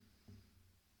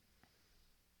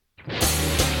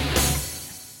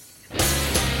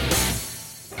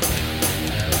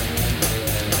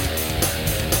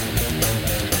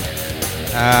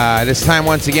It is time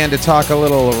once again to talk a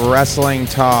little wrestling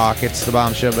talk. It's the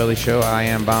Bombshell Billy Show. I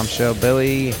am Bombshell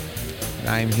Billy, and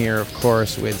I'm here, of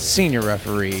course, with senior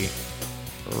referee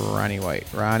Ronnie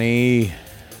White. Ronnie,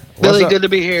 Billy, good to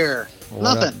be here.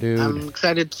 Nothing, up, dude? I'm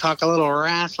excited to talk a little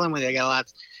wrestling with you. I got a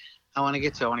lot I want to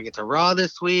get to. I want to get to Raw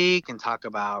this week and talk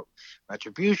about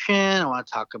Retribution. I want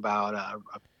to talk about a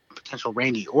potential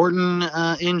Randy Orton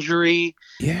injury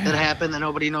that happened that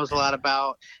nobody knows a lot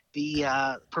about.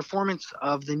 The performance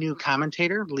of the new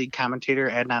lead commentator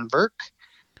Adnan Burke.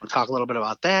 We'll talk a little bit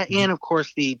about that, and of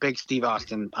course the big Steve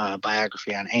Austin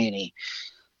biography on A&E,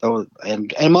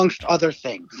 and amongst other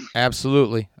things.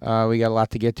 Absolutely, we got a lot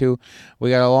to get to. We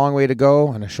got a long way to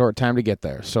go and a short time to get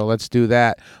there. So let's do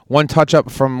that. One touch up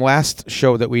from last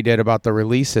show that we did about the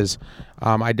releases.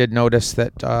 I did notice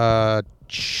that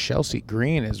Chelsea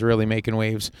Green is really making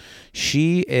waves.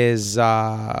 She has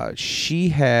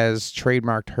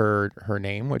trademarked her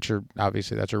name, which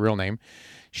obviously that's her real name.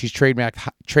 She's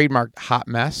trademarked Hot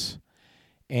Mess,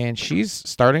 and she's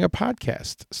starting a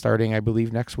podcast starting, I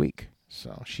believe, next week.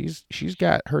 So she's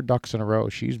got her ducks in a row.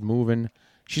 She's moving.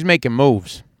 She's making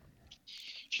moves.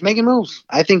 She's making moves.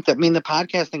 I think that, the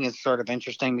podcasting is sort of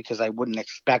interesting because I wouldn't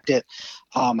expect it.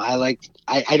 I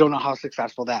don't know how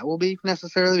successful that will be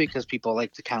necessarily because people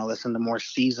like to kind of listen to more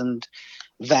seasoned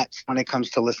vets when it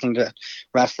comes to listening to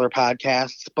wrestler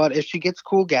podcasts. But if she gets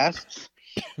cool guests,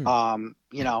 I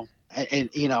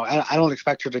don't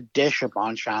expect her to dish a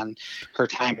bunch on her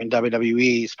time in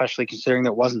WWE, especially considering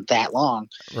it wasn't that long.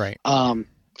 Right.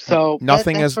 So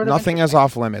nothing is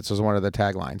off limits is one of the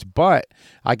taglines, but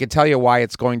I can tell you why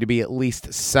it's going to be at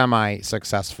least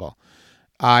semi-successful.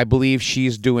 I believe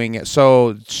she's doing it.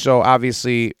 So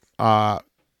obviously,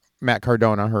 Matt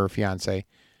Cardona, her fiance,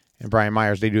 and Brian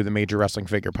Myers, they do the Major Wrestling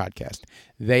Figure podcast.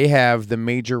 They have the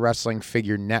Major Wrestling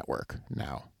Figure Network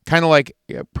now, kind of like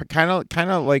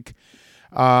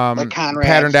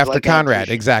patterned after Conrad.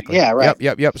 Exactly. Yeah. Right.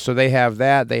 Yep. So they have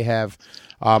that. They have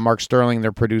Mark Sterling,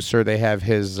 their producer. They have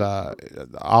his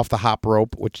Off the Hop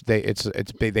Rope, which they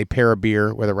pair a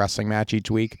beer with a wrestling match each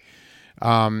week.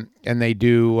 And they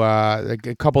do a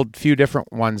few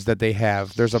different ones that they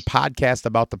have. There's a podcast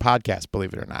about the podcast,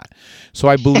 believe it or not. So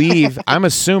I believe, I'm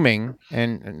assuming,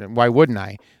 and why wouldn't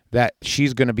I, that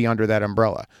she's going to be under that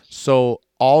umbrella. So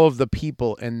all of the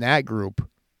people in that group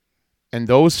and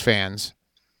those fans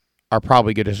are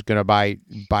probably just going to by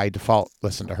default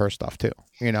listen to her stuff too,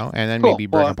 and then maybe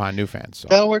bring upon new fans. So.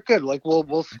 That'll work good. Like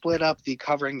we'll split up the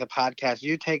covering the podcast.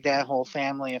 You take that whole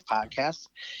family of podcasts,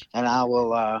 and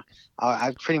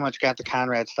I've pretty much got the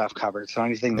Conrad stuff covered. So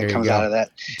anything that comes out of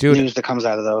that news that comes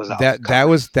out of those,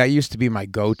 that used to be my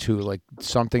go-to. Like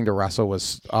something to wrestle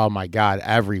was, oh my God,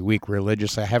 every week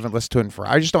religiously. I haven't listened to it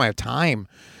I just don't have time.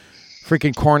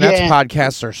 Freaking Cornette's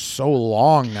podcasts are so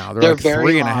long now. They're like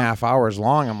 3.5 hours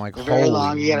long. I'm like, very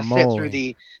long. You got to sit through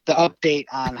the update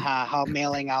on how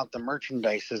mailing out the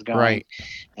merchandise is going. Right.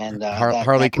 And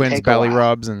Harley Quinn's belly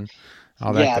rubs and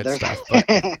all that good stuff. But,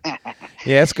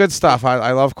 yeah, it's good stuff.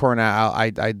 I love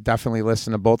Cornette. I definitely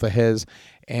listen to both of his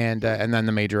and then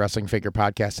the Major Wrestling Figure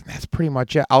podcast, and that's pretty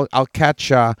much it. I'll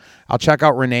check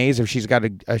out Renee's if she's got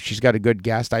a good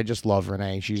guest. I just love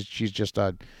Renee. She's just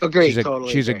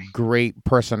she's a great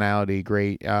personality.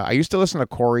 Great. I used to listen to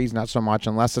Corey's, not so much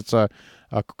unless it's a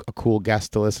cool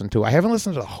guest to listen to. I haven't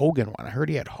listened to the Hogan one. I heard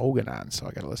he had Hogan on, so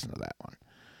I got to listen to that one.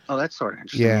 Oh, that's sort of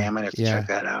interesting. Yeah, I might have to check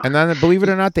that out. And then, believe it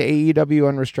or not, the AEW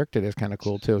Unrestricted is kind of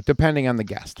cool too, depending on the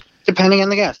guest. There's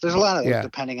a lot of those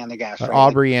depending on the guest. Right?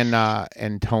 Aubrey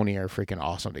and Tony are freaking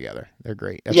awesome together. They're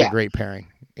great. That's a great pairing.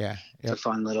 Yeah, it's a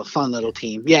fun little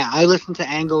team. Yeah, I listened to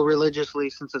Angle religiously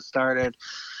since it started.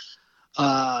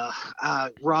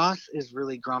 Ross is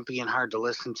really grumpy and hard to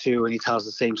listen to, and he tells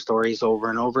the same stories over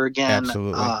and over again.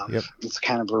 Absolutely. It's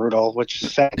kind of brutal, which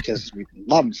is sad because we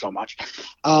love him so much.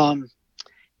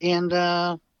 And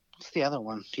what's the other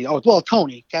one?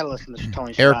 Tony. Gotta listen to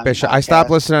Tony. Eric Bishop. I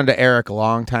stopped listening to Eric a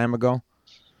long time ago.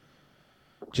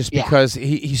 Just because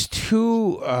he's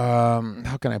too,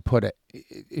 how can I put it?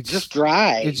 It's just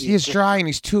dry. He's dry and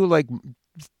he's too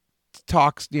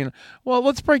talks. Well,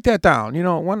 let's break that down.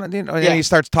 And he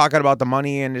starts talking about the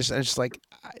money and it's just like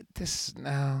this.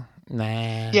 No,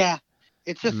 nah. Yeah,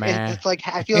 it's just it's like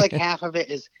I feel like half of it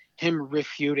is him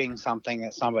refuting something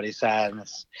that somebody said. And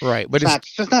it's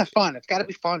just not fun. It's got to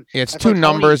be fun. Yeah, it's too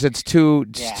numbers. It's too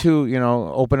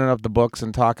opening up the books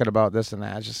and talking about this and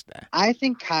that. I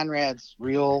think Conrad's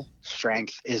real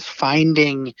strength is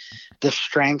finding the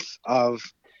strength of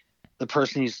the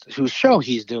person whose show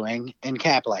he's doing and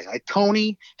capitalize.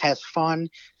 Tony has fun.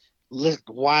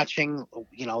 watching,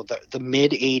 the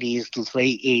mid 80s,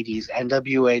 late 80s,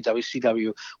 NWA,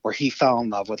 WCW, where he fell in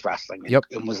love with wrestling Yep.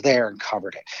 and was there and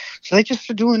covered it. So they just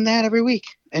are doing that every week.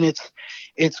 And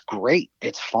it's great.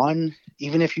 It's fun.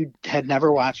 Even if you had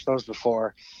never watched those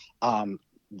before,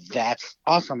 that's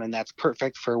awesome. And that's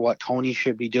perfect for what Tony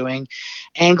should be doing.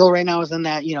 Angle right now is in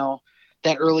that,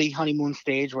 that early honeymoon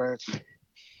stage where it's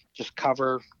just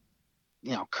cover,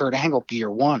 Kurt Angle.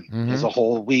 Year one is a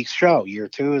whole week's show. Year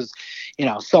two is,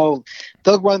 so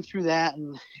they'll run through that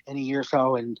in a year or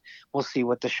so, and we'll see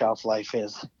what the shelf life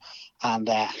is on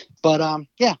that. But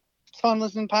yeah, it's fun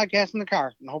listening to podcasts in the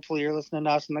car, and hopefully you're listening to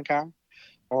us in the car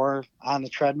or on the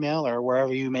treadmill or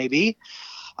wherever you may be.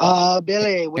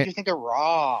 Billy, what do you think of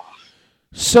Raw?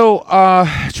 So,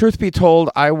 truth be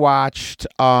told, I watched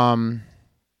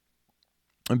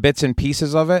bits and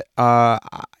pieces of it.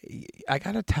 I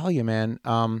gotta tell you, man,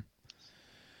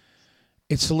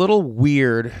 it's a little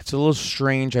weird. It's a little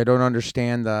strange. I don't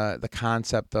understand the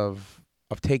concept of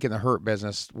taking the Hurt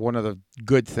Business, one of the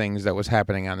good things that was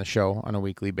happening on the show on a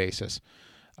weekly basis,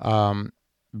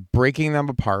 breaking them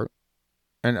apart.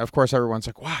 And of course, everyone's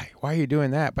like, "Why? Why are you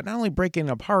doing that?" But not only breaking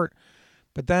them apart,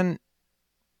 but then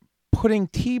putting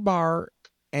T-Bar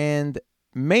and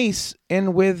Mace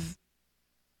in with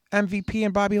MVP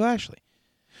and Bobby Lashley.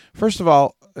 First of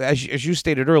all, as you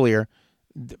stated earlier,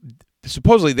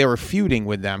 supposedly they were feuding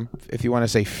with them, if you want to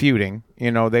say feuding.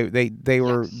 They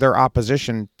were their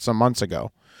opposition some months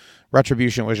ago.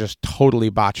 Retribution was just totally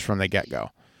botched from the get-go.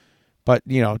 But,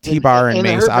 T-Bar and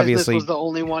Mace obviously was the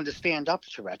only one to stand up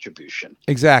to Retribution.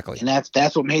 Exactly. And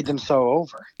that's what made them so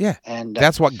over. Yeah. And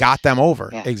that's what got them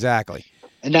over. Yeah. Exactly.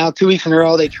 And now 2 weeks in a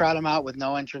row, they trot them out with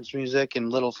no entrance music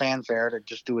and little fanfare to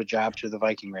just do a job to the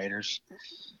Viking Raiders.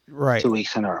 Right. 2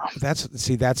 weeks in a row. That's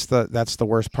the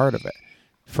worst part of it.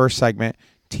 First segment,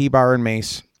 T-Bar and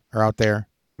Mace are out there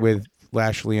with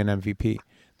Lashley and MVP.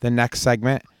 The next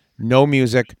segment, no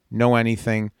music, no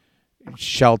anything.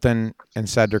 Shelton and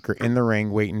Cedric are in the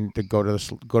ring waiting to go to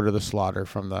the slaughter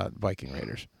from the Viking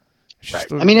Raiders. Right.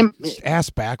 I mean, it's ass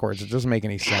backwards. It doesn't make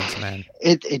any sense, man.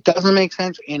 It doesn't make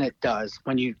sense, and it does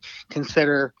when you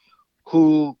consider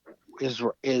who is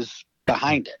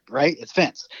behind it. Right? It's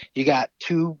Vince. You got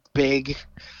two big,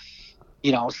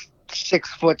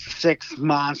 6'6"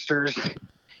 monsters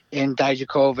in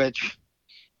Dijakovic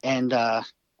and oh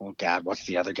God, what's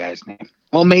the other guy's name?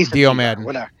 Well, Mason. Dio Madden.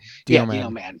 Whatever. Dio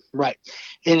Madden. Right.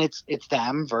 And it's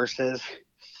them versus,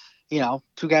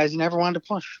 two guys you never wanted to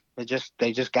push.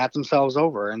 They just got themselves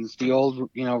over. And it's the old,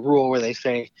 rule where they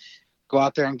say, go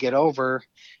out there and get over.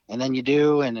 And then you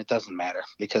do, and it doesn't matter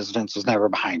because Vince was never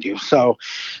behind you. So,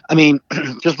 I mean,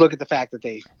 just look at the fact that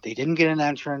they didn't get an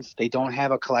entrance. They don't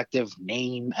have a collective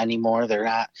name anymore. They're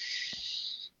not.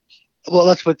 Well,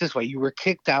 let's put it this way. You were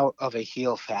kicked out of a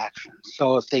heel faction.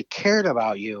 So if they cared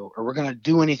about you or were going to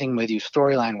do anything with you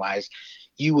storyline-wise,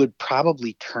 you would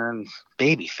probably turn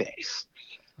babyface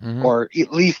or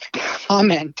at least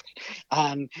comment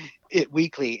on it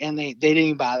weekly. And they didn't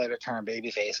even bother to turn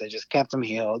babyface. They just kept them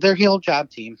heel. They're heel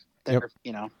job team. They're,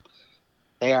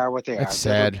 they are what they are. It's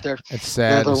sad. It's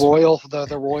sad. They're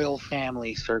the royal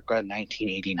family circa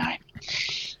 1989.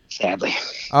 Sadly.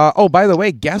 Oh, by the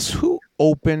way, guess who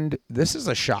opened? This is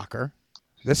a shocker.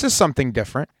 This is something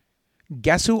different.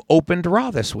 Guess who opened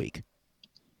Raw this week?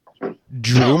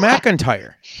 Drew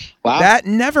McIntyre. Wow. That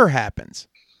never happens.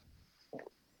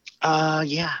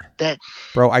 Yeah.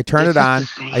 Bro, I turn it on.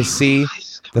 I see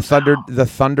the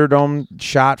Thunderdome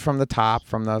shot from the top,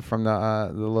 from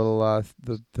the little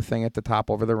the thing at the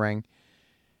top over the ring,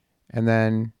 and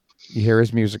then you hear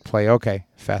his music play. Okay,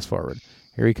 fast forward.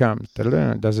 Here he comes.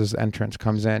 Does his entrance,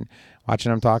 comes in.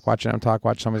 Watching him talk. Watch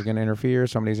somebody's going to interfere.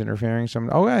 Somebody's interfering.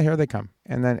 Oh, yeah, here they come.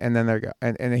 And then there you go.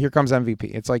 And here comes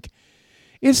MVP. It's like,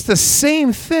 it's the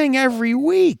same thing every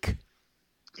week.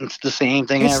 It's the same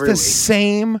thing every week. It's the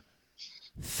same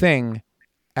thing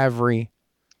every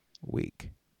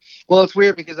week. Well, it's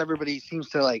weird because everybody seems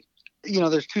to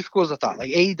there's two schools of thought. Like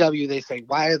AEW, they say,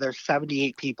 why are there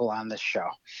 78 people on this show?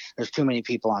 There's too many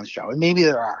people on the show. And maybe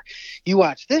there are. You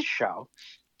watch this show,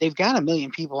 they've got 1 million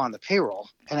people on the payroll.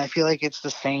 And I feel like it's the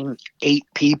same 8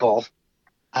 people.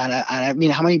 I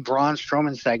mean, how many Braun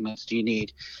Strowman segments do you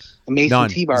need? None.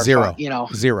 T-Bar, Zero.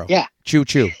 Zero. Yeah.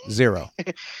 Choo-choo. Zero.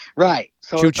 Right.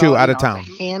 So choo-choo out of town.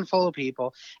 A handful of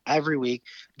people every week.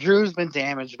 Drew's been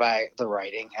damaged by the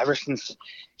writing ever since,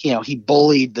 he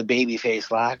bullied the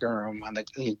babyface locker room on the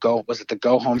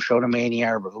Go Home show to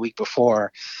Mania or the week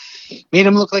before. Made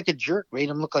him look like a jerk. Made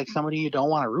him look like somebody you don't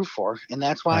want to root for. And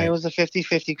that's why it was a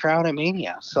 50-50 crowd at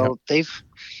Mania. So they've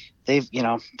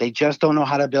they just don't know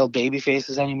how to build baby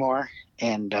faces anymore.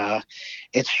 and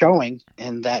it's showing.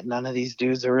 And that none of these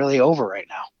dudes are really over right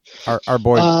now. Our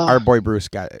boy Bruce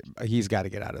he's got to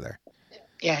get out of there.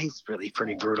 Yeah, he's really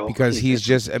pretty brutal. Because he's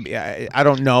just, I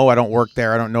don't know. I don't work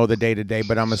there. I don't know the day to day,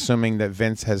 but I'm assuming that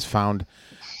Vince has found,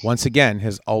 once again,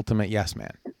 his ultimate yes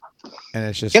man. And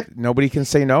it's just, nobody can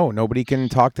say no. Nobody can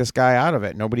talk this guy out of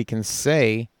it. Nobody can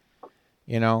say,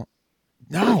 no,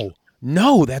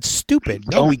 that's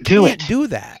stupid. No, we can't do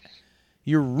that.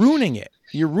 You're ruining it.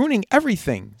 You're ruining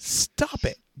everything. Stop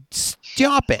it.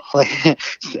 Stop it.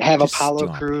 Have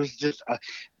Apollo Crews just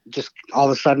all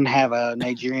of a sudden have a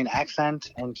Nigerian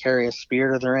accent and carry a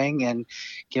spear to the ring and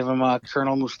give him a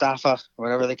Colonel Mustafa,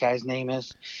 whatever the guy's name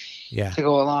is, to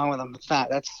go along with him. It's not.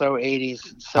 That's so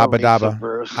 80s. So Abba Dabba.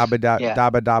 Bruce. Abba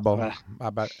Dabba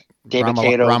Dabba. David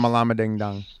Kato. Ramalama Ding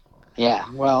Dong. Yeah,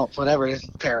 well, whatever. It's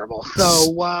terrible.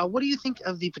 So what do you think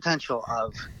of the potential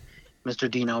of Mr.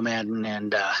 Dino Madden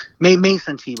and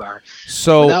Mason T-Bar?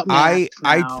 So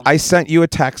I sent you a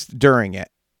text during it.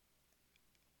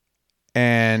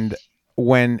 And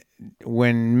when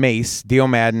Mace, Dio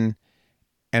Madden,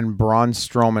 and Braun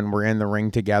Strowman were in the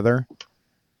ring together,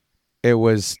 it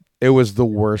was the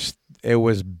worst. It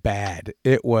was bad.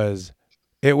 It was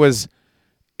night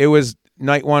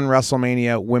one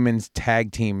WrestleMania women's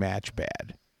tag team match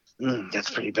bad. That's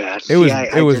pretty bad. It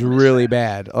was really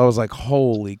bad. I was like,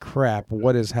 holy crap,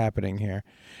 what is happening here?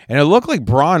 And it looked like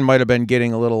Braun might have been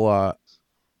getting a little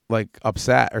like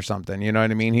upset or something, you know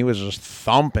what I mean? He was just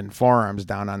thumping forearms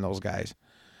down on those guys.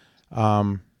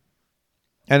 And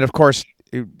of course,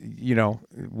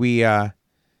 we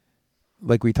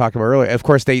like we talked about earlier, of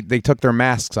course they took their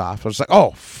masks off. I was like,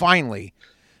 oh, finally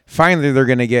they're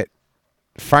gonna get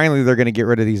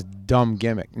rid of these dumb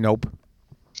gimmick. Nope.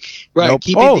 Right, nope.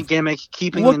 Keeping the gimmick,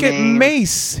 keeping look the name. At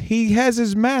Mace. He has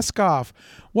his mask off.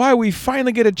 Why, we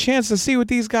finally get a chance to see what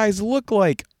these guys look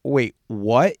like. Wait,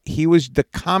 what? He was the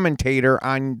commentator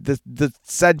on the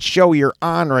said show you're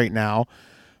on right now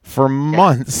for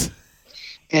months.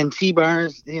 And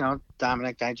T-Bars,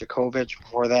 Dominic Dijakovic,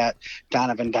 before that,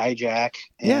 Donovan Dijak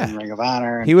in Ring of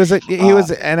Honor. He was at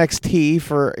NXT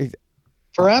for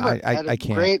forever. I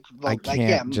can't. I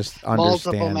can't just understand.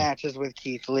 Multiple matches with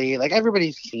Keith Lee, like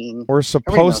everybody's seen. We're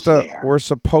supposed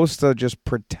to just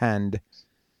pretend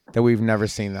that we've never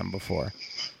seen them before.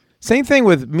 Same thing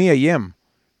with Mia Yim.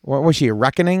 What was she? A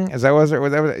Reckoning? Is that was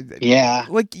it? Yeah.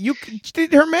 Like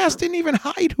her mask didn't even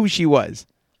hide who she was.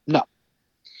 No.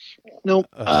 Nope.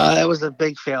 That was a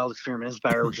big failed experiment.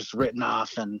 Inspire was just written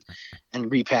off and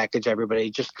repackage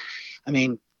everybody.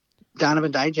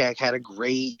 Donovan Dijak had a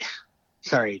great.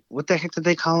 Sorry, what the heck did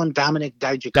they call him? Dominic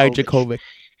Dijakovic.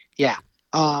 Yeah.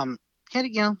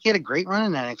 He had a great run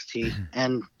in NXT,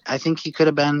 and I think he could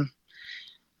have been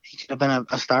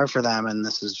a star for them, and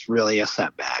this is really a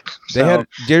setback. Did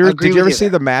you ever see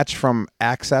the match from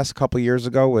Access a couple years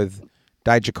ago with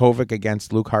Dijakovic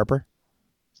against Luke Harper?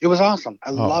 It was awesome.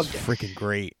 I loved it. Freaking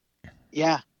great.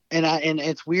 Yeah, and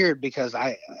it's weird because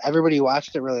everybody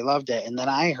watched it, really loved it, and then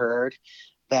I heard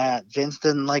that Vince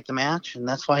didn't like the match, and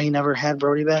that's why he never had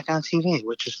Brody back on TV,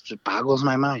 which just boggles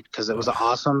my mind because it was an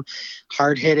awesome,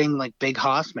 hard-hitting, like Big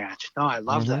Hoss match. No, I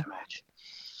loved that match.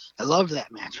 I loved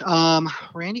that match.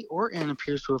 Randy Orton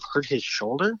appears to have hurt his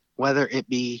shoulder, whether it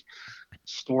be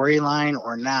storyline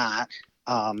or not.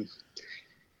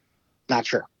 Not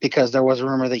sure, because there was a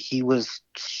rumor that he was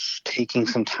taking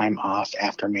some time off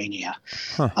after Mania.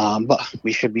 But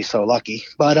we should be so lucky.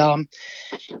 But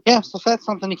so that's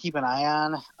something to keep an eye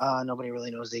on. Nobody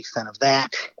really knows the extent of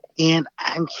that. And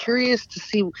I'm curious to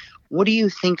see, what do you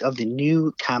think of the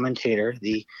new commentator,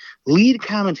 the lead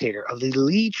commentator of the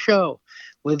lead show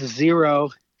with zero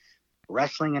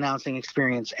wrestling announcing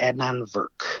experience, Adnan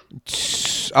Virk?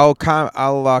 I'll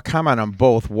comment on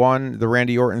both. One, the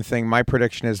Randy Orton thing. My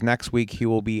prediction is next week he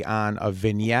will be on a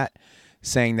vignette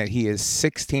saying that he is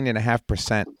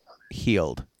 16.5%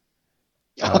 healed.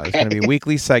 It's going to be a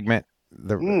weekly segment.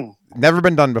 Never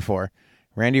been done before.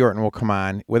 Randy Orton will come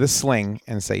on with a sling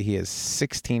and say he is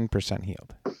 16%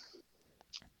 healed.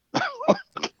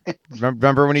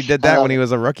 Remember when he did that when he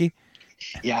was a rookie?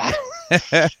 Yeah.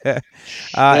 That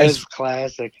is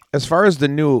classic. As far as the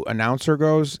new announcer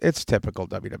goes, it's typical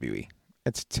WWE.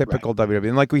 It's typical WWE.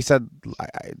 And like we said,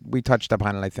 we touched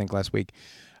upon it, I think, last week.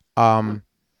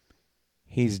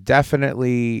 He's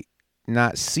definitely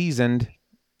not seasoned.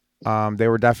 They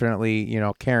were definitely,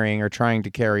 carrying or trying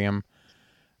to carry him.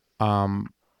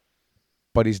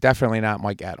 But he's definitely not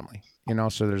Mike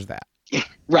Adamle, so there's that.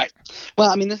 Right.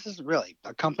 Well, this is really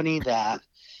a company that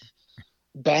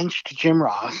benched Jim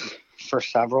Ross for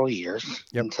several years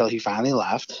until he finally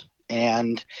left,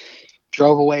 and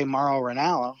drove away Mauro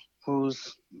Ranallo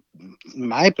who's, in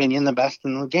my opinion, the best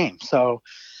in the game. So,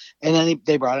 and then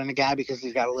they brought in a guy because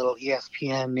he's got a little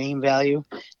ESPN name value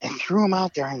and threw him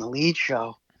out there on the lead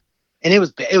show. And it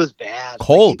was bad.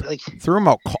 Cold. Like Threw him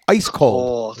out ice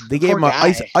cold. They gave him an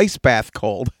ice bath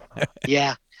cold.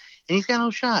 Yeah. And he's got no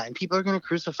shot, and people are going to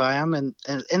crucify him, and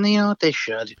you know what, they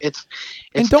should. It's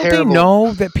and don't terrible. They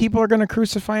know that people are going to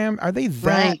crucify him? Are they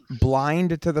that Right.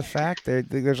 blind to the fact that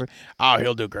there's like, oh,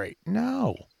 he'll do great?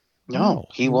 No,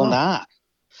 he will not.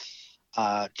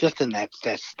 Just in that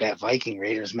Viking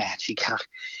Raiders match,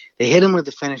 they hit him with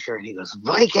the finisher, and he goes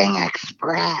Viking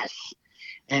Express,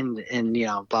 and you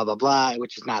know, blah blah blah,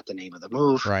 which is not the name of the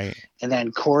move, right? And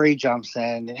then Corey jumps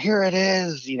in, and here it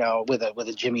is, you know, with a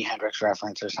Jimi Hendrix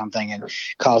reference or something, and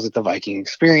calls it the Viking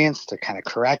Experience to kind of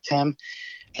correct him,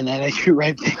 and then they go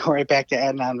right back to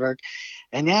Ed Nunberg,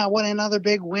 and yeah, what another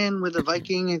big win with the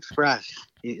Viking Express.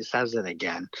 He says it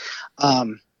again.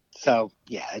 So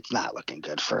yeah, it's not looking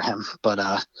good for him.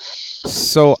 But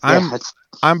so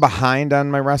I'm behind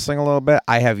on my wrestling a little bit.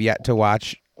 I have yet to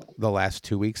watch the last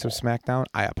 2 weeks of SmackDown.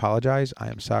 I apologize. I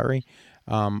am sorry.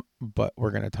 But we're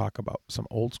going to talk about some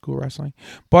old school wrestling.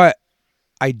 But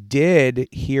I did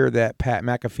hear that Pat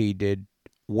McAfee did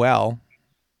well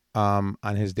on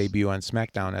his debut on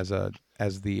SmackDown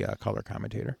as the color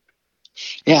commentator.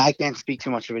 Yeah, I can't speak too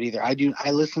much of it either.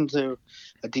 I listen to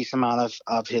a decent amount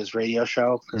of his radio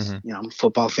show because you know, I'm a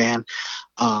football fan.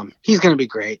 He's going to be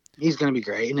great.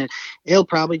 And he'll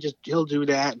do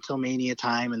that until Mania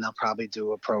time, and they'll probably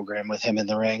do a program with him in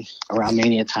the ring around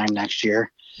Mania time next year.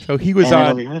 So he was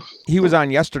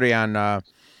on yesterday on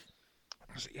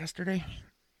was it yesterday?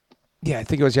 Yeah, I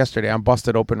think it was yesterday on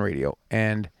Busted Open Radio,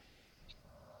 and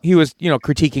he was, you know,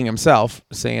 critiquing himself,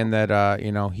 saying that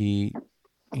you know, he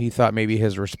thought maybe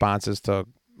his responses to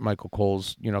Michael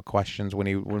Cole's, you know, questions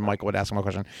when Michael would ask him a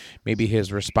question, maybe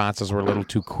his responses were a little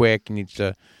too quick. He needs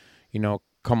to, you know,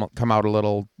 come out a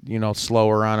little, you know,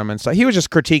 slower on him, and so he was just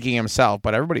critiquing himself.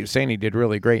 But everybody was saying he did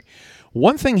really great.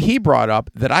 One thing he brought up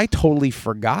that I totally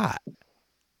forgot.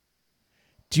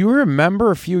 Do you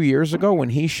remember a few years ago when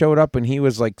he showed up and he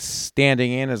was like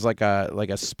standing in as like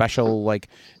a special like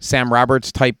Sam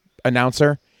Roberts type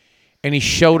announcer, and he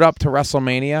showed up to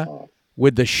WrestleMania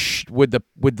with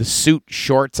the suit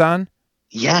shorts on?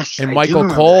 Yes, and Michael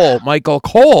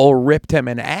Cole ripped him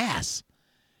an ass,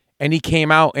 and he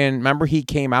came out and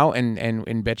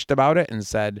bitched about it and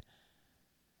said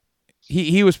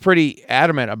he was pretty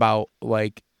adamant about,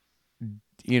 like,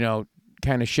 you know,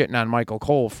 kind of shitting on Michael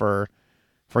Cole for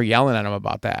yelling at him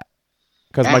about that,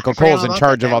 because Michael Cole's in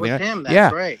charge of all the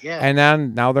right, yeah.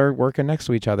 And now they're working next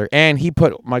to each other, and he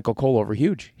put Michael Cole over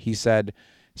huge. He said,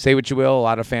 say what you will, a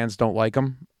lot of fans don't like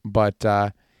him,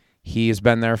 but he has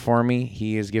been there for me.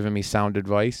 He has given me sound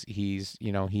advice. He's,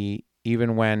 you know,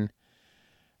 even when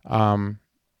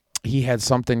he had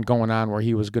something going on where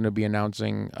he was going to be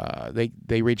announcing,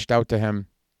 they reached out to him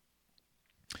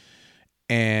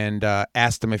and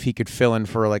asked him if he could fill in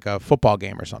for like a football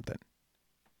game or something.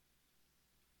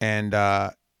 And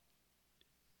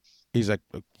he's like,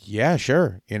 yeah,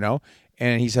 sure, you know.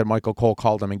 And he said Michael Cole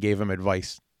called him and gave him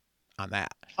advice on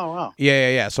that. Oh wow.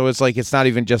 Yeah. So it's like, it's not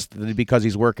even just because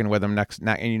he's working with him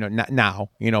now,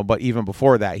 you know, but even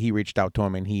before that, he reached out to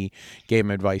him and he gave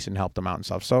him advice and helped him out and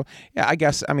stuff. So yeah, I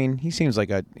guess, I mean, he seems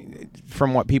like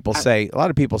from what people say, a lot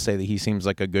of people say that he seems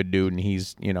like a good dude, and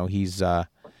he's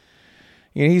douchey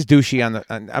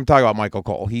I'm talking about Michael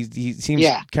Cole. He seems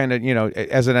kind of, you know,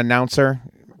 as an announcer,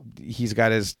 he's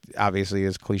got obviously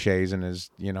his cliches and his,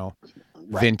 you know,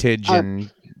 vintage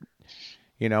and,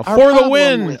 you know, for the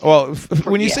win. Well,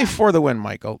 when you say for the win,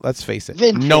 Michael, let's face it,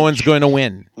 vintage. No one's going to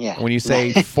win. Yeah. When you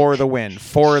say for the win,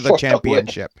 for the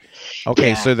championship,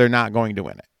 okay, so they're not going to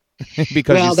win it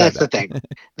because that's the thing.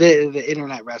 The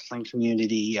internet wrestling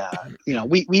community, you know,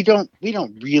 we don't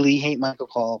really hate Michael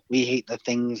Cole. We hate the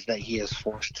things that he is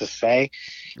forced to say,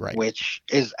 right? Which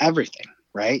is everything,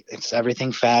 right? It's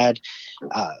everything fad,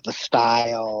 the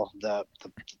style, the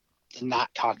not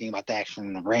talking about the action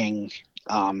in the ring.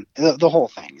 The whole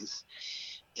thing is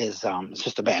it's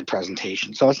just a bad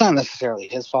presentation. So it's not necessarily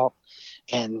his fault.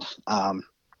 And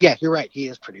yeah, you're right. He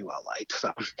is pretty well liked.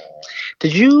 So,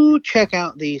 did you check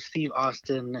out the Steve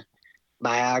Austin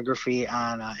biography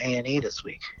on A&E this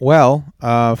week? Well,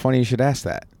 funny you should ask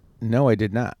that. No, I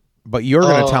did not. But you're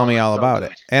going to tell me all about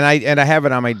it, and I have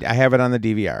it on the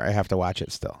DVR. I have to watch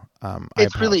it still.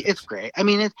 It's great. I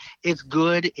mean, it's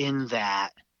good in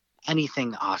that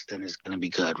anything Austin is going to be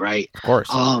good, right? Of course.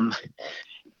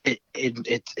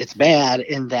 It's bad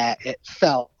in that it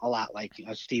felt a lot like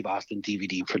a Steve Austin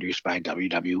DVD produced by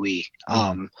WWE.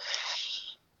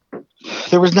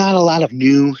 there was not a lot of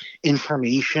new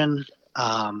information.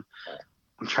 I'm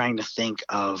trying to think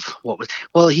of what was,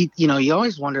 well, you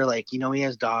always wonder, like, he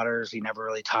has daughters. He never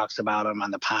really talks about them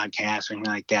on the podcast or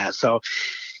anything like that. So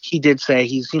he did say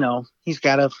he's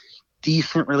got a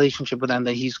decent relationship with them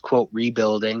that he's, quote,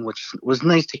 rebuilding, which was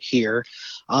nice to hear.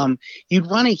 You'd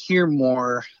want to hear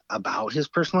more about his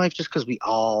personal life just because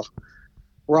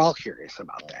we're all curious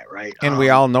about that, right? And we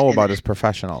all know about his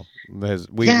professional.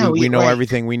 We know right.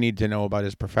 everything we need to know about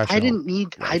his professional. I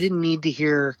didn't need to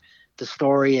hear the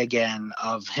story again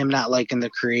of him not liking the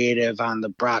creative on the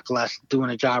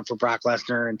doing a job for Brock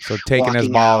Lesnar, and so taking his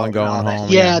ball and going home.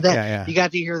 Yeah. You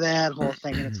got to hear that whole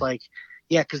thing, and it's like,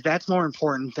 yeah, because that's more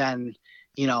important than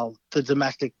the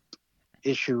domestic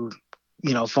issue,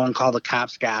 phone call the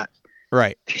cops got.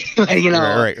 Right.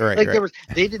 Right. Like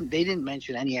they didn't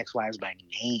mention any ex-wives by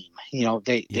name.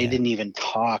 They didn't even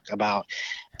talk about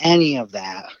any of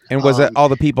that. And was it all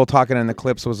the people talking in the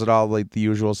clips? Was it all like the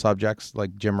usual subjects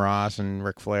like Jim Ross and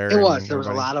Ric Flair? It was. There was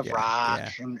a lot of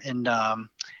Rock and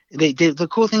they did. The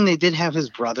cool thing, they did have his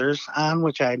brothers on,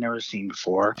 which I had never seen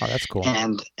before. Oh, that's cool.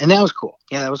 And that was cool.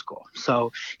 Yeah, that was cool.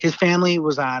 So his family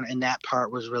was on, and that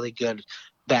part was really good.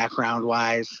 Background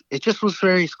wise, it just was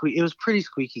it was pretty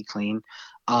squeaky clean.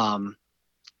 And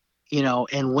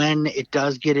when it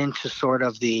does get into sort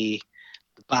of the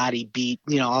body beat,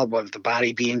 all of the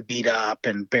body being beat up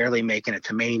and barely making it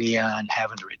to Mania and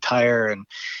having to retire, and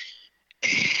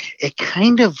it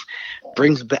kind of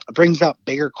brings up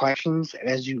bigger questions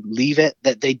as you leave it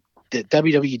that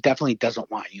WWE definitely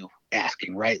doesn't want you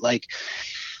asking, right? Like,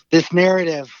 this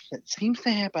narrative that seems to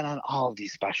happen on all of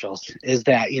these specials is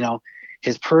that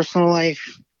his personal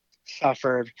life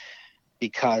suffered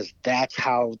because that's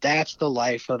the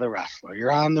life of the wrestler.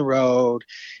 You're on the road,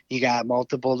 you got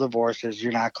multiple divorces,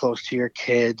 you're not close to your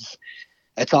kids.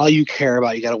 That's all you care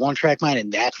about. You got a one-track mind,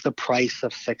 and that's the price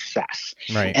of success.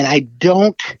 Right. And I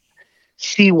don't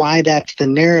see why that's the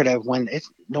narrative when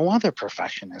it's no other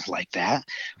profession is like that.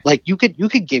 Like, you could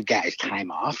give guys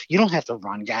time off. You don't have to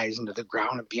run guys into the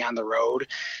ground and be on the road.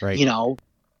 Right.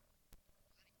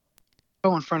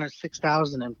 Go in front of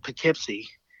 6,000 in Poughkeepsie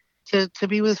to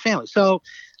be with his family. So,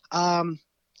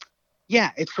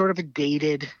 it's sort of a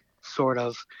dated sort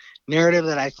of narrative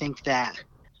that I think that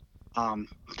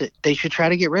they should try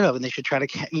to get rid of, and they should try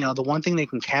to, the one thing they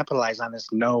can capitalize on is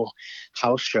no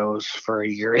house shows for a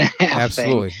year and a half.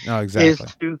 Absolutely. No, exactly.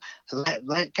 Is to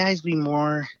let guys be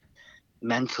more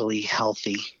mentally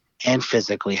healthy and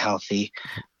physically healthy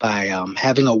by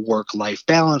having a work-life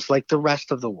balance like the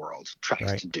rest of the world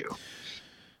tries to do.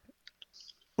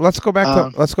 Let's go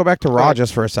back to Raw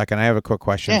just for a second. I have a quick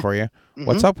question for you. Mm-hmm.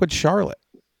 What's up with Charlotte?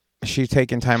 Is she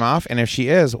taking time off? And if she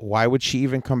is, why would she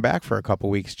even come back for a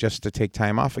couple weeks just to take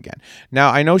time off again?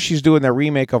 Now, I know she's doing the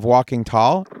remake of Walking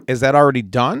Tall. Is that already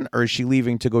done, or is she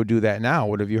leaving to go do that now?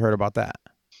 What have you heard about that?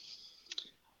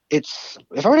 If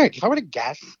I were to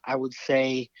guess, I would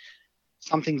say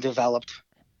something developed,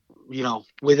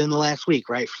 within the last week,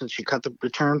 right? Since she cut the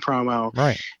return promo,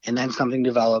 right? And then something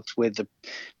developed with the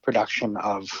production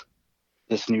of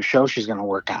this new show she's going to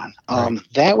work on. Right.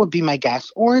 That would be my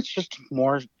guess, or it's just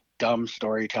more dumb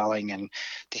storytelling, and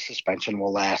the suspension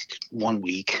will last 1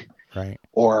 week, right?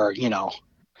 Or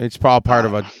it's all part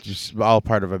of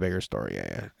a bigger story.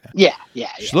 Yeah.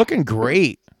 She's looking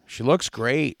great. She looks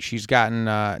great. She's gotten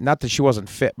not that she wasn't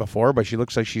fit before, but she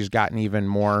looks like she's gotten even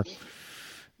more.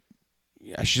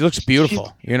 Yeah, she looks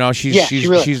beautiful.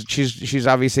 She's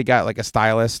obviously got like a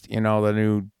stylist.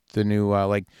 The new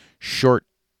like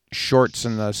shorts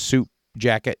and the suit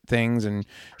jacket things, and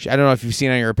I don't know if you've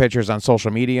seen any of her pictures on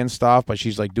social media and stuff, but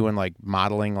she's like doing like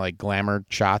modeling, like glamour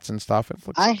shots and stuff.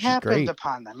 I happened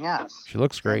upon them. Yes, she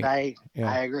looks great. I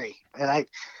agree, and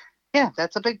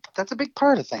that's a big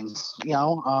part of things.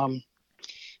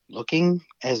 Looking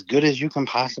as good as you can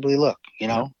possibly look.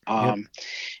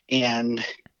 And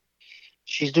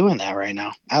she's doing that right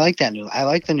now. I like the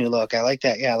new look. I like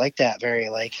that. Yeah, I like that very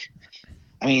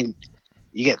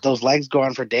you get those legs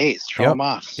going for days, show them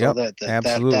off. So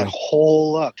that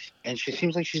whole look. And she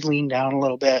seems like she's leaned down a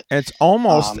little bit. It's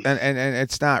almost, and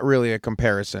it's not really a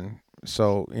comparison.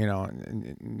 So,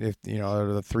 if,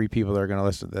 the three people that are going to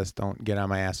listen to this, don't get on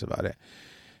my ass about it.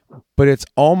 But it's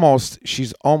almost,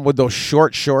 she's on with those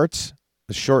short shorts,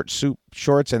 the short suit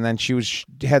shorts. And then she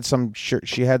had some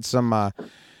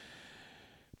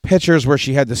pictures where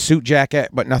she had the suit jacket,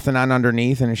 but nothing on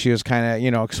underneath. And she was kind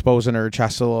of, exposing her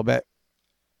chest a little bit.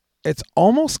 It's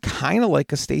almost kind of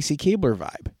like a Stacy Keibler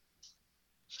vibe.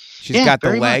 She's got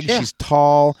the legs. Much, yeah. She's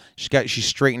tall. She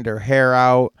straightened her hair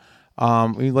out.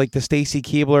 Like the Stacy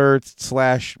Keibler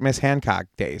 / Miss Hancock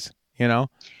days,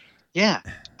 Yeah.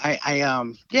 I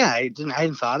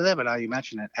hadn't thought of that, but now you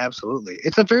mention it, absolutely,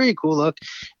 it's a very cool look,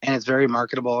 and it's very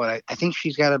marketable, and I think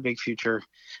she's got a big future,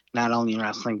 not only in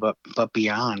wrestling but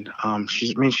beyond.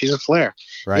 She's a flair.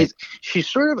 Right. It,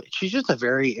 she's just a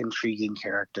very intriguing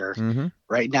character Mm-hmm.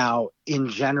 right now in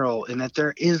general, in that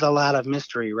there is a lot of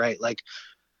mystery, right? Like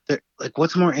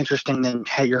what's more interesting than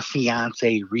your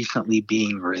fiance recently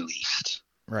being released?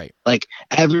 Right. Like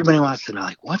everybody wants to know,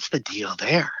 like, what's the deal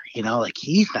there? Like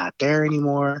he's not there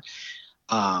anymore.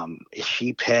 Is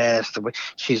she pissed?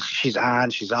 She's on,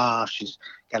 she's off, she's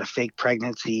got a fake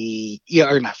pregnancy,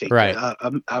 or not fake, right.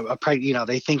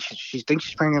 they think she thinks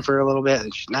she's pregnant for a little bit,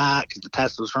 and she's not because the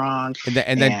test was wrong.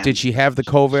 And then did she have the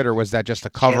COVID, or was that just a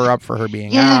cover up for her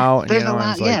being out? And, there's a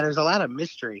lot. There's a lot of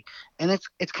mystery, and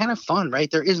it's kind of fun,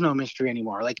 right? There is no mystery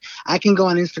anymore. Like I can go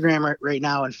on Instagram right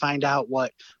now and find out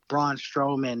what Braun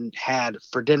Strowman had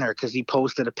for dinner because he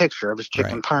posted a picture of his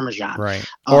chicken parmesan. Right.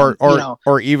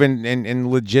 Or even in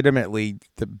legitimately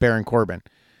the Baron Corbin,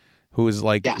 who is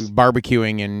like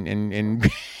barbecuing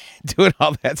and doing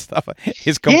all that stuff,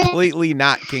 is completely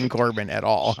not King Corbin at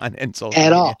all on social media.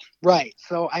 At all. Right.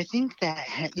 So I think that,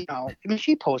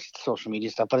 she posts social media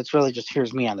stuff, but it's really just,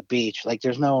 here's me on the beach. Like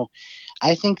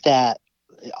I think that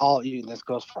this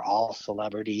goes for all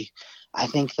celebrity. I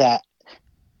think that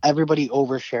everybody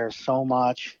overshares so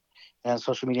much on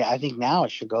social media. I think now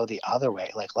it should go the other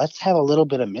way. Like, let's have a little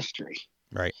bit of mystery.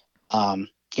 Right.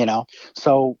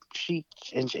 So she's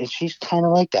kind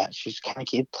of like that. She's kind of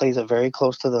plays it very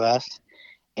close to the vest,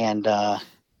 and I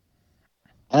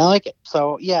like it.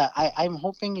 So yeah, I'm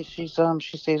hoping she stays on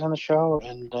the show,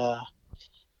 and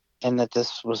that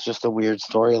this was just a weird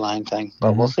storyline thing,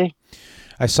 but we'll see.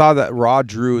 I saw that Raw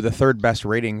drew the third best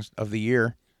ratings of the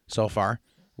year so far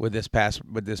with this past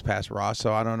Raw.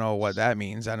 So I don't know what that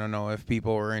means. I don't know if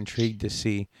people were intrigued to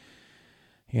see,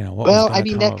 what was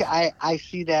going to come. I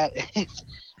see that.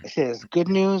 It says good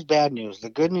news, bad news. The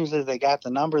good news is they got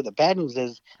the number. The bad news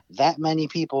is that many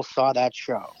people saw that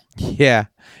show. Yeah,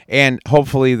 and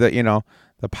hopefully the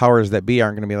powers that be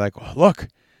aren't going to be like, oh, look,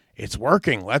 it's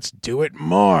working. Let's do it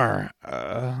more.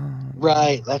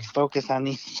 Right. Let's focus on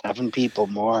these 7 people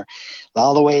more.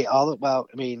 Well, when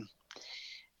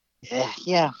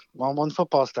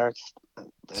football starts,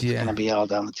 it's going to be all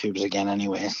down the tubes again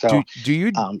anyway. So do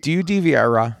you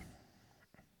DVR Raw?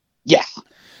 Yes.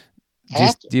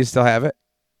 Do you still have it?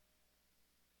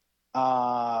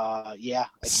 Yeah.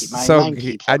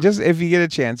 If you get a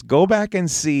chance, go back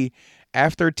and see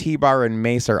after T-Bar and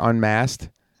Mace are unmasked,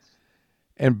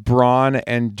 and Braun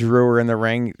and Drew are in the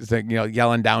ring,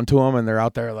 yelling down to him, and they're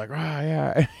out there like, oh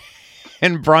yeah,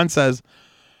 and Braun says,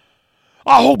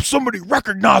 "I hope somebody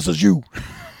recognizes you."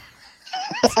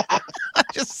 I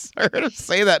just heard him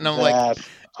say that, and I'm like,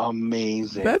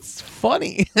 amazing. That's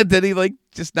funny. Did he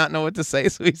just not know what to say?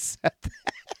 So he said that.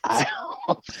 I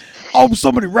hope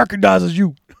somebody recognizes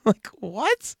you. Like,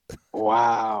 what?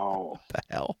 Wow. What the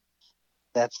hell?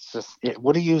 That's just it.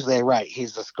 What do you say? Right.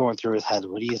 He's just going through his head.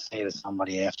 What do you say to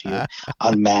somebody after you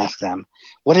unmask them?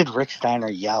 What did Rick Steiner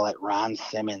yell at Ron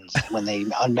Simmons when they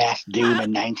unmasked Doom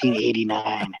in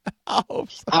 1989? I hope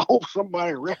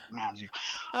somebody recognizes you.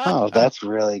 Oh, that's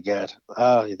really good.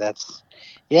 Oh,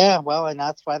 well, and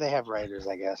that's why they have writers,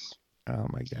 I guess. Oh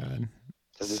my God.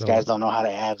 Because these guys don't know how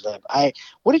to ad lib.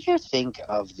 What did you think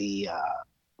of the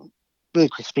really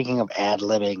quick, speaking of ad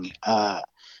libbing,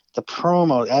 the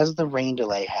promo as the rain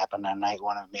delay happened on night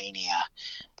 1 of Mania,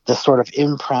 the sort of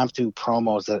impromptu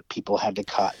promos that people had to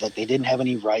cut that they didn't have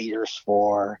any writers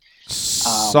for.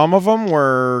 Some of them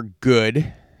were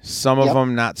good. Some of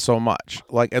them not so much.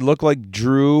 Like, it looked like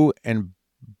Drew and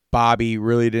Bobby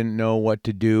really didn't know what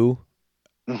to do.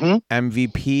 Mm-hmm.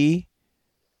 MVP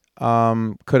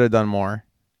could have done more.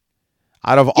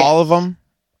 Out of all of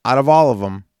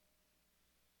them,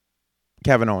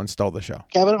 Kevin Owens stole the show.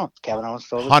 Kevin Owens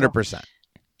stole the 100%. show.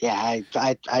 Yeah,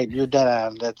 you're dead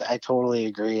on that. I totally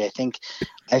agree. I think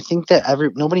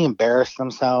that nobody embarrassed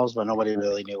themselves, but nobody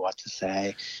really knew what to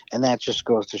say, and that just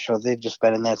goes to show they've just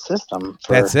been in that system.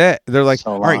 That's it. They're like,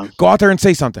 all right, go out there and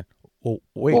say something. Well,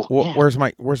 wait, where's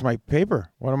my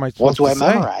paper? What am I supposed to say?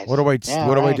 Memorize? What do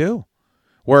I do?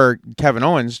 Where Kevin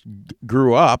Owens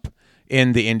grew up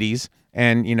in the Indies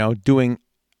and doing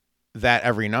that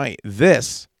every night.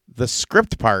 The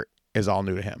script part is all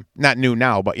new to him. Not new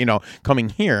now, but coming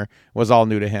here was all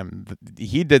new to him.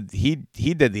 He did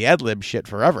the ad lib shit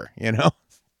forever.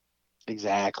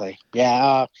 Exactly.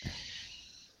 Yeah.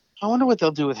 I wonder what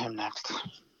they'll do with him next.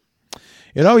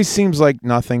 It always seems like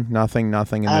nothing, and then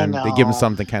they give him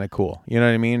something kind of cool. You know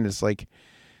what I mean? It's like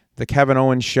the Kevin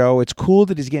Owens show. It's cool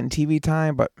that he's getting TV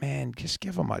time, but man, just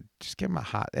give him a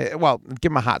hot. Well,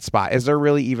 give him a hot spot. Is there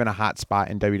really even a hot spot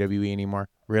in WWE anymore?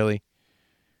 Really?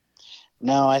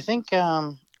 No, I think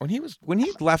When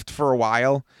he left for a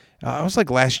while, it was like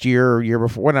last year or year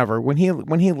before, whatever. When he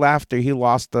left or he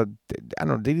lost I don't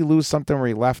know, did he lose something where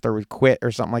he left or he quit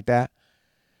or something like that?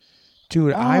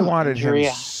 Dude, I wanted injury.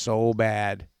 him so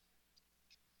bad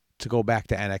to go back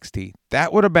to NXT.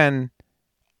 That would have been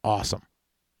awesome.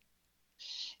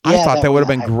 Yeah, I thought that would have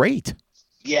been great.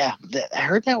 Yeah, I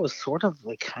heard that was sort of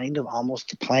like kind of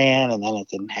almost a plan, and then it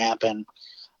didn't happen.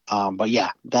 But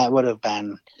yeah, that would have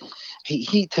been.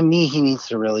 He to me, he needs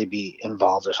to really be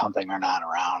involved or something or not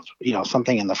around.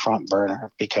 Something in the front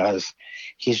burner, because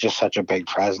he's just such a big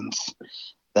presence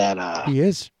that he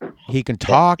is. He can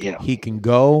talk. That, he can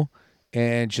go,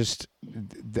 and just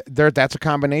that's a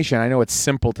combination. I know it's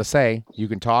simple to say. You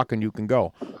can talk and you can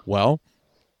go. Well,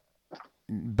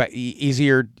 but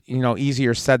easier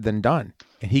said than done.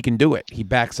 And he can do it. He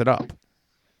backs it up.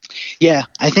 Yeah,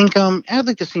 I think I'd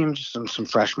like to see him just some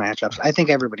fresh matchups. I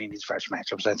think everybody needs fresh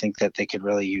matchups. I think that they could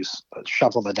really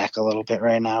shuffle the deck a little bit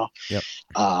right now. Yep.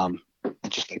 I'd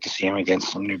just like to see him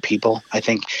against some new people. I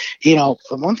think, the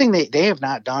one thing they have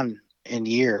not done in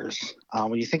years,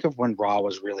 when you think of when Raw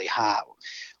was really hot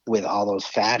with all those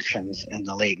factions in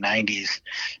the late 90s,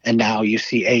 and now you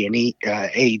see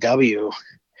AEW,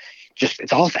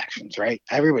 it's all factions, right?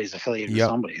 Everybody's affiliated with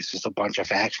somebody. It's just a bunch of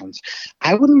factions.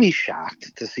 I wouldn't be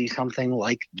shocked to see something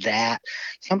like that,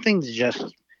 something to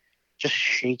just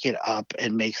shake it up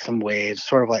and make some waves,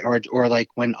 sort of like, or like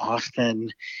when Austin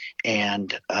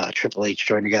and Triple H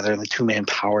joined together in the 2-man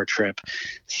power trip,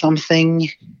 something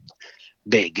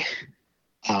big,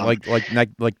 like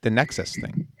the Nexus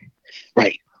thing,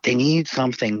 right? They need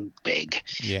something big,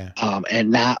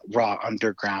 and not Raw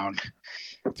Underground.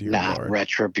 Not Lord.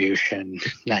 Retribution.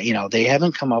 Not, they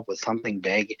haven't come up with something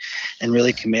big and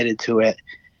really committed to it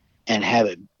and have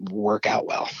it work out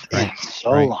well in so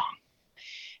long.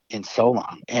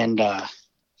 And, I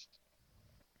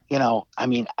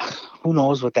mean, who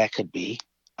knows what that could be.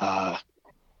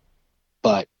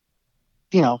 But,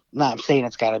 not saying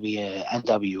it's got to be a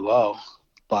NWO,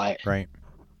 but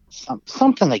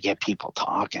something to get people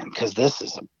talking, because this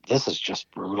is just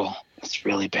brutal. It's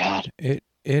really bad.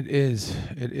 It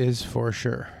is for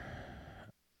sure.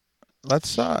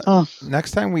 Let's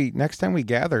next time we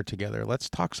gather together, let's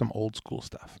talk some old school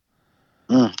stuff.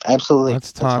 Absolutely.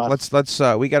 Let's talk. Let's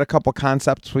we got a couple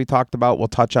concepts we talked about. We'll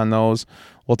touch on those.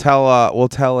 We'll tell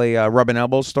a rub and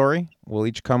elbow story. We'll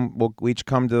each come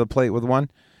to the plate with one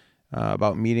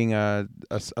about meeting a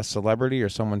celebrity or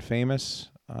someone famous.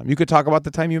 You could talk about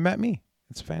the time you met me.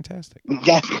 It's fantastic.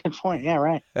 That's a good point. Yeah,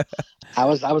 right. I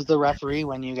was the referee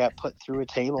when you got put through a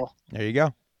table. There you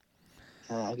go.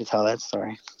 I could tell that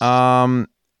story. And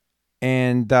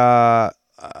I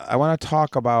want to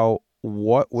talk about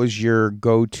what was your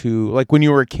go-to, like when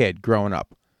you were a kid growing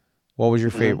up. What was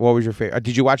your favorite? What was your favorite?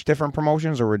 Did you watch different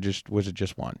promotions, or was it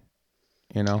just one?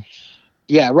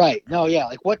 Yeah, right. No, yeah.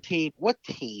 Like what tape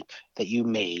that you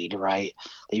made, right?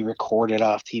 That you recorded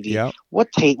off TV. Yep.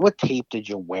 What tape did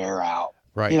you wear out?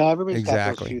 Right. Everybody's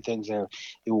got those few things that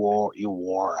you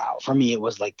wore out. For me, it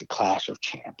was like the Clash of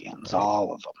Champions,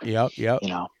 all of them. Yep.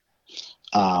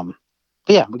 But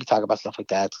yeah, we could talk about stuff like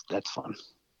that. That's fun.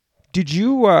 Did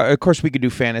you? Of course, we could do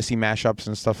fantasy mashups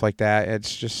and stuff like that.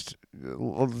 It's just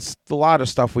a lot of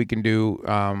stuff we can do.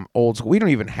 Old school. We don't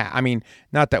even have. I mean,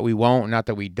 not that we won't. Not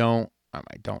that we don't. I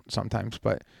don't sometimes,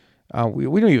 but we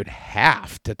don't even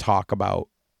have to talk about.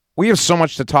 We have so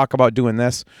much to talk about doing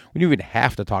this. We don't even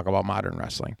have to talk about modern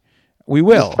wrestling. We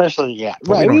will, especially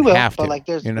right. We will have to. But like,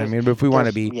 what I mean. But if we want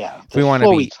to be, if we want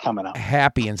to be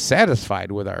happy and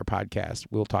satisfied with our podcast,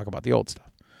 we'll talk about the old stuff.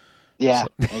 Yeah,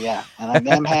 yeah, and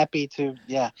I'm happy to.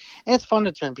 Yeah, and it's fun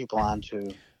to turn people on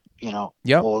to,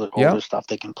 older stuff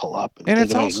they can pull up. And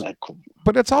it's also,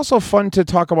 but it's also fun to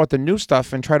talk about the new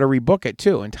stuff and try to rebook it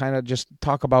too, and kind of just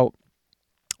talk about,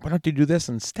 why don't you do this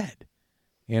instead?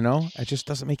 It just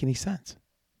doesn't make any sense.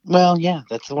 Well, yeah,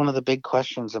 that's one of the big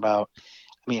questions about.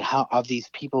 I mean, how of these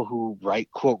people who write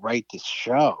this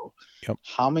show? Yep.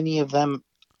 How many of them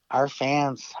are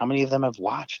fans? How many of them have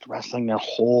watched wrestling their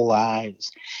whole lives?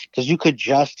 Because you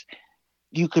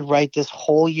could write this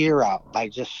whole year out by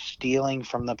just stealing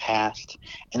from the past,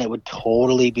 and it would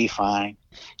totally be fine.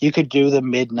 You could do the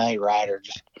Midnight Rider,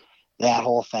 just that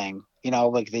whole thing.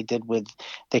 Like they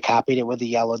copied it with the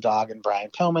Yellow Dog and Brian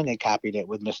Pillman. They copied it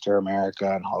with Mr.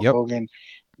 America and Hulk Hogan.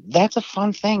 That's a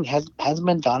fun thing. Hasn't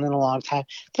been done in a long time.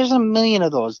 There's a million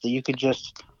of those that you could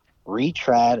just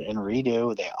retread and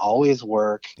redo. They always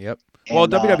work. Yep. Well,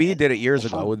 WWE did it years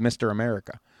ago with Mr.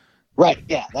 America. Right.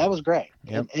 Yeah, that was great.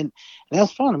 Yep. And that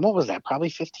was fun. And what was that? Probably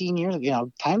 15 years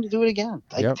ago. Time to do it again.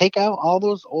 Like Yep. take out all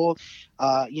those old,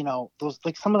 those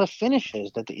like some of the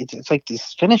finishes that it's like these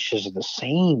finishes are the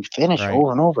same finish Right.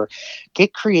 over and over.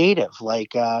 Get creative.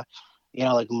 Like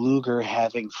Luger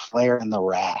having Flair in the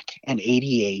rack and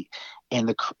 88 and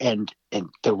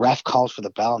the ref calls for the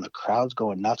bell and the crowd's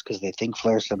going nuts because they think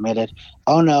Flair submitted.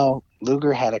 Oh no,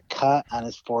 Luger had a cut on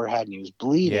his forehead and he was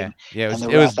bleeding. Yeah. And the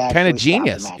It was ref kind of actually stopped the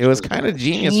genius. match. It was kind of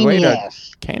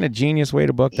genius way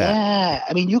to book that. Yeah,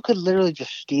 I mean, you could literally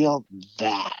just steal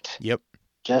that. Yep.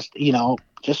 Just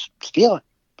steal it.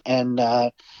 And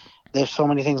there's so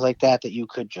many things like that you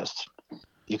could just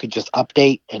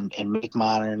update and make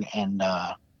modern, and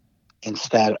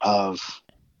instead of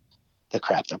the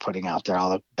crap they're putting out there, all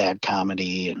the bad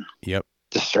comedy and Yep.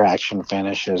 distraction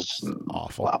finishes, and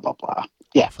Awful. blah blah blah.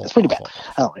 Yeah, Awful, it's pretty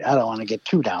awful, bad. I don't want to get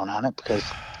too down on it because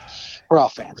we're all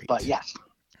fans, but yes.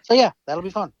 So yeah, that'll be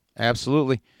fun.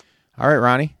 Absolutely. All right,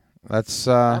 Ronnie. Let's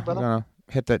right, we're gonna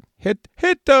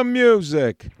hit the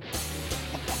music.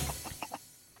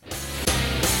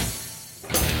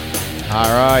 All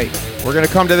right. We're gonna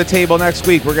come to the table next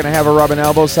week. We're gonna have a rub and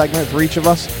elbow segment for each of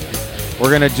us. We're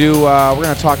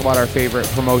gonna talk about our favorite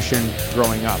promotion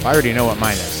growing up. I already know what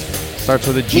mine is. Starts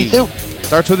with a G. Me too.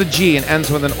 Starts with a G and ends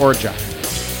with an Orja.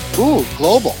 Ooh,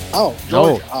 global. Oh,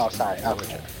 Georgia. No. Oh, sorry. Oh,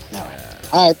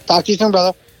 all right. Talk to you soon,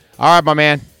 brother. All right, my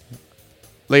man.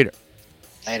 Later.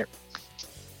 Later.